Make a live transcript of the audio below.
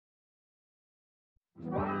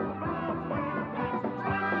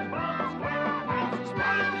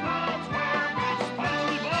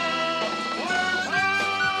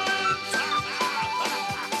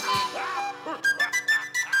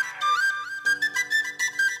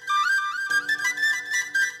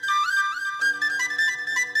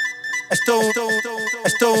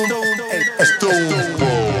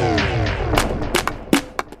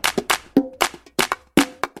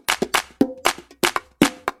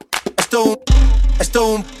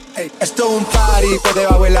Esto es un party por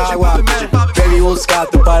debajo del agua. Baby, busca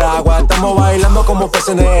tu paraguas. Estamos bailando como peces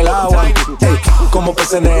en el agua. Ey, como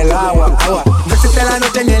peces en el agua. No existe la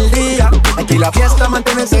noche ni el día. Aquí la fiesta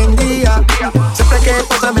mantiene encendida. Siempre que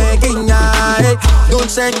pasa me guiña. Ey,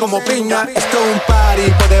 dulce como piña. Esto es un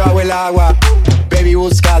party por debajo del agua. Baby,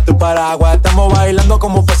 busca tu paraguas. Estamos bailando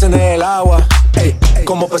como peces en el agua. Ey,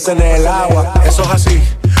 como peces en el agua. Eso es así,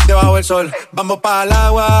 debajo del sol. Vamos para el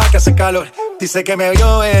agua que hace calor. Dice que me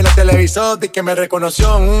vio en el televisor y que me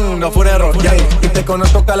reconoció, no fue un error, yeah. Y te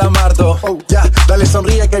conozco, Calamardo, ya, dale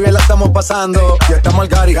sonríe que bien la estamos pasando. Ya estamos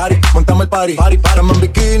al gari, montamos el party, estamos en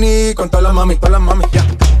bikini con todas las mami, yeah.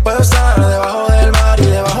 Puedo estar debajo del mar y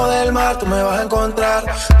debajo del mar tú me vas a encontrar.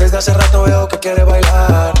 Desde hace rato veo que quieres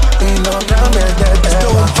bailar y no cambies de tema. Esto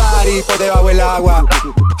es un party por debajo del agua.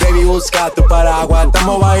 Baby, busca tu paraguas.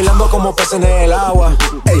 Estamos bailando como peces en el agua.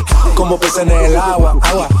 Ey, como peces en el agua.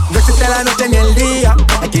 No existe la noche ni el día.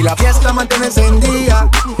 Aquí la fiesta mantiene encendida.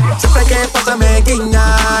 Siempre que pasa me guiña.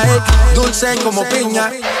 Ey, dulce como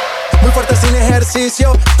piña. Muy fuerte sin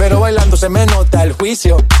ejercicio, pero bailando se me nota el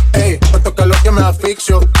juicio. Ey, no toca lo que me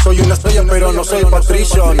asfixio. Soy una estrella pero no soy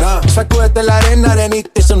Patricio, nah. Sacúdete la arenita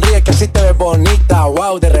y sonríe que así te ves bonita.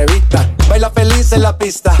 Wow, de revista. Baila feliz en la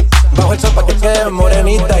pista. Bajo el sol pa' que quede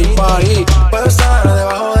morenita y party. Puedo estar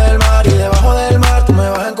debajo del mar y debajo del mar tú me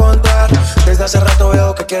vas a encontrar. Desde hace rato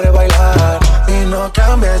veo que quieres bailar y no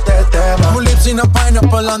cambies de tema. Who lives in a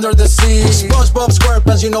pineapple under the sea? SpongeBob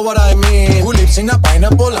SquarePants, you know what I mean. Who lives in a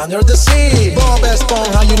pineapple under the sea? Bob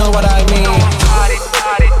Esponja, you know what I mean. Party,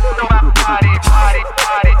 party, toma party, party,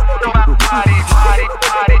 party, toma party, party,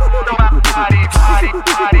 party, toma party, party,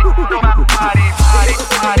 party, toma party, party,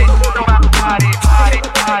 party, toma party, party,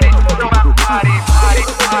 party, toma party, party,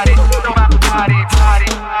 party, toma party, party,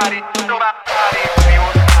 party, toma party. Baby,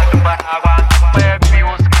 busca tu paraguas, baby,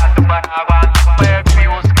 busca tu paraguas, baby,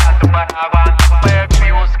 busca tu paraguas,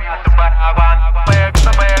 baby, busca tu paraguas, baby,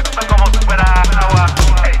 como si fuera agua,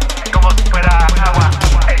 ey, como si fuera agua,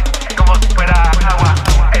 ey, como si fuera agua,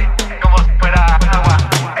 ey, como si fuera agua,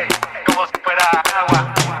 ey, como si fuera agua,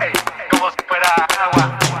 ey, como si fuera agua,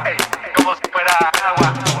 ey, como si fuera agua.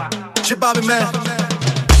 Balvin, man,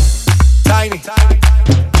 Tainy,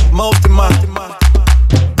 Multima.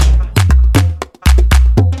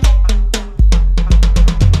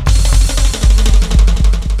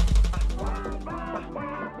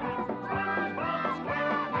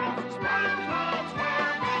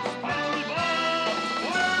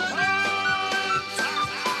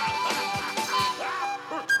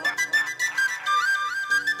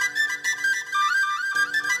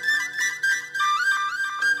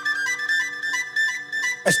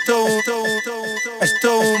 Esto,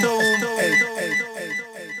 ey.